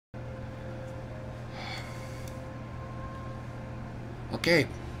Okay.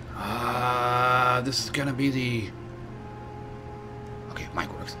 This is gonna be the... Okay,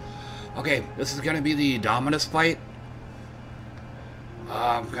 mic works. Okay, this is gonna be the Dominus fight.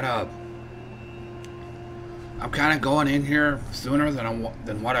 I'm kind of going in here sooner than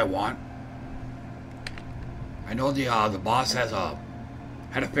what I want. I know the boss had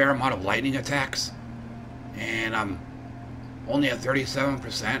a fair amount of lightning attacks, and I'm only at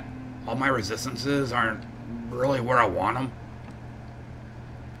 37%. All my resistances aren't really where I want them.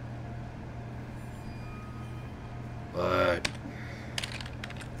 But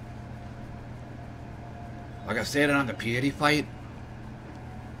like I stated on the Piety fight,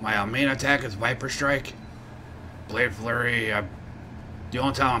 my main attack is Viper Strike. Blade Flurry, the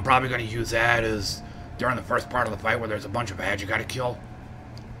only time I'm probably going to use that is during the first part of the fight where there's a bunch of ads you got to kill.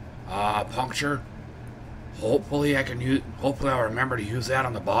 Puncture. Hopefully I'll remember to use that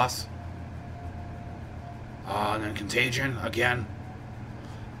on the boss. And then Contagion, again.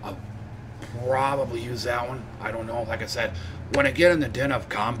 I'll probably use that one. I don't know. Like I said, when I get in the den of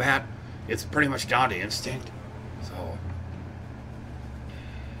combat, it's pretty much down to instinct. So...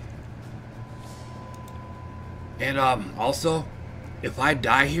 And also, if I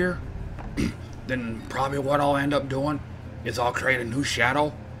die here, then probably what I'll end up doing is I'll create a new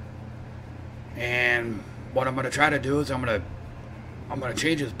shadow. And what I'm gonna try to do is I'm gonna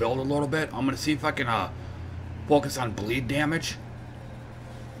change his build a little bit. I'm gonna see if I can focus on bleed damage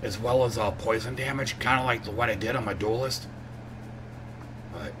as well as poison damage, kind of like what I did on my duelist.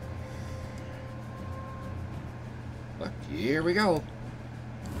 But here we go.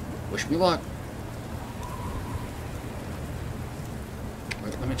 Wish me luck.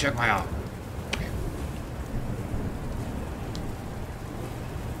 Let me check my out. Okay.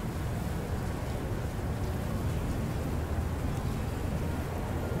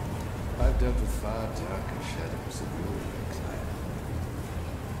 I've dealt with far darker shadows of your exile.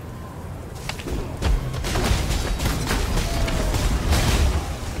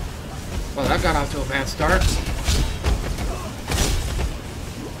 Well, that got off to a bad start.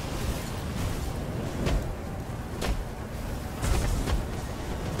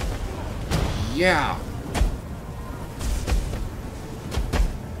 Yeah.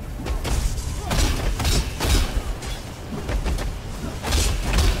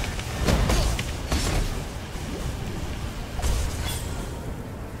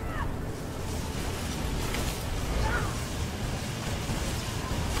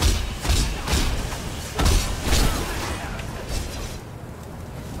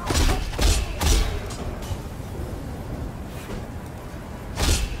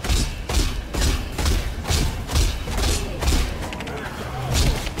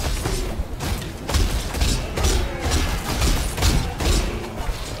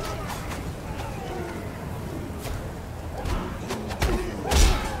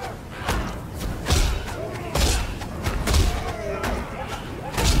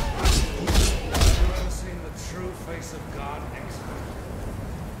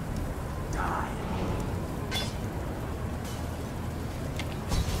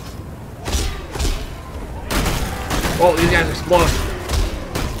 Oh, these guys explode.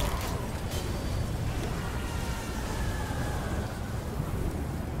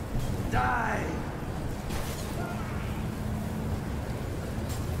 Die!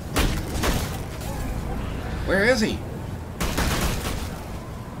 Where is he?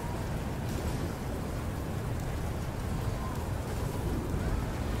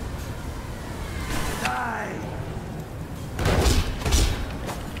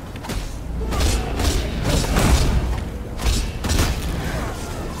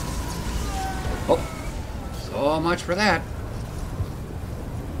 Much for that.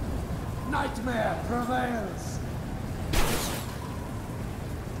 Nightmare prevails.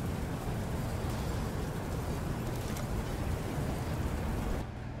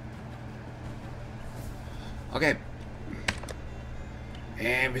 Okay.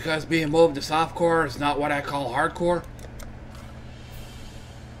 And because being moved to softcore is not what I call hardcore,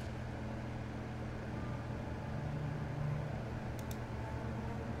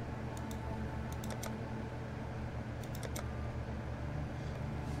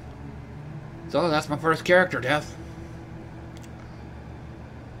 so that's my first character death.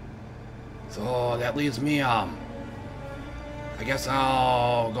 So that leaves me, I guess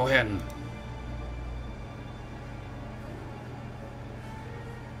I'll go ahead and...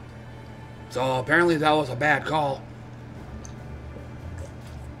 So apparently that was a bad call.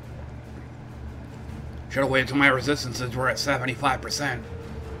 Should have waited till my resistances were at 75%.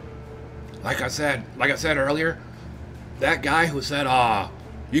 Like I said earlier, that guy who said,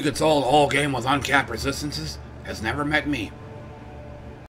 you could solve the whole game with uncapped resistances has never met me.